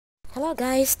Hello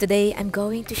guys, today I'm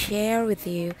going to share with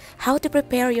you how to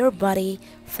prepare your body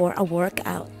for a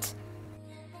workout.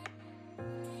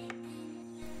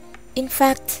 In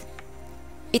fact,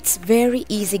 it's very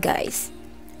easy guys.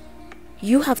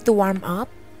 You have to warm up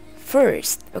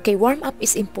first. Okay, warm up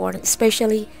is important,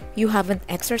 especially you haven't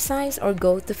exercised or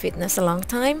go to fitness a long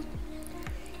time.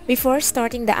 Before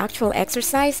starting the actual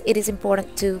exercise, it is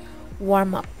important to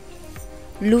warm up.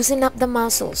 Loosen up the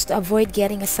muscles to avoid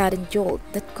getting a sudden jolt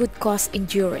that could cause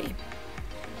injury.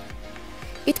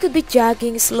 It could be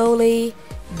jogging slowly,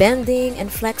 bending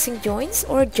and flexing joints,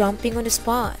 or jumping on the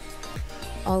spot.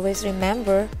 Always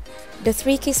remember, the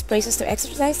three key phrases to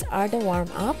exercise are the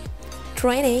warm-up,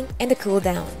 training, and the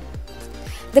cool-down.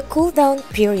 The cool-down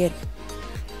period.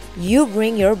 You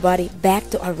bring your body back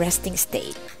to a resting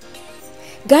state.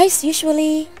 Guys,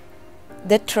 usually,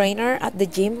 the trainer at the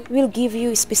gym will give you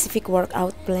a specific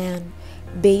workout plan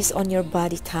based on your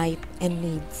body type and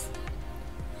needs.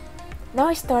 Now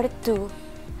I started to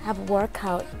have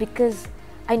workout because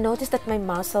I noticed that my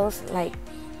muscles,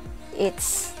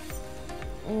 it's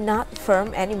not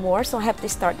firm anymore, so I have to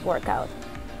start workout.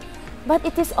 But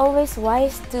it is always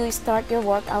wise to start your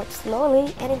workout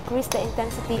slowly and increase the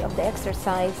intensity of the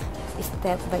exercise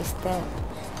step by step.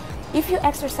 If you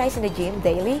exercise in the gym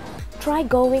daily, try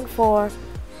going for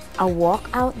a walk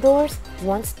outdoors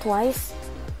twice,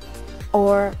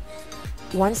 or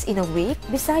once in a week.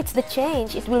 Besides the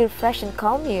change, it will refresh and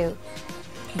calm you.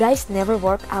 Guys, never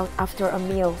work out after a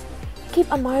meal. Keep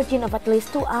a margin of at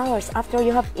least 2 hours after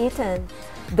you have eaten.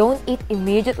 Don't eat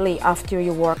immediately after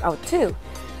you work out too.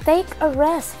 Take a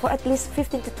rest for at least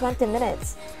 15 to 20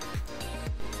 minutes.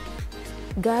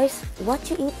 Guys, what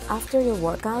you eat after your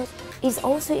workout is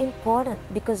also important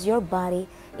because your body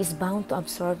is bound to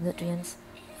absorb nutrients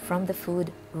from the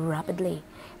food rapidly.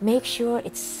 Make sure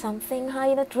it's something high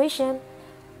in nutrition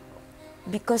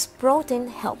because protein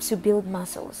helps you build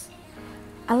muscles.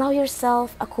 Allow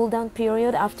yourself a cool down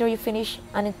period after you finish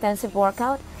an intensive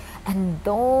workout, and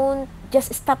don't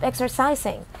just stop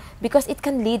exercising because it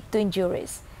can lead to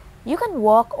injuries. You can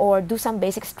walk or do some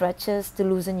basic stretches to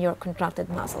loosen your contracted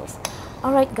muscles.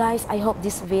 Alright guys, I hope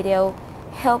this video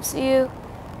helps you.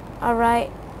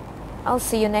 Alright, I'll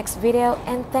see you next video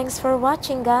and thanks for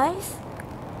watching guys.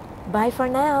 Bye for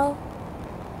now.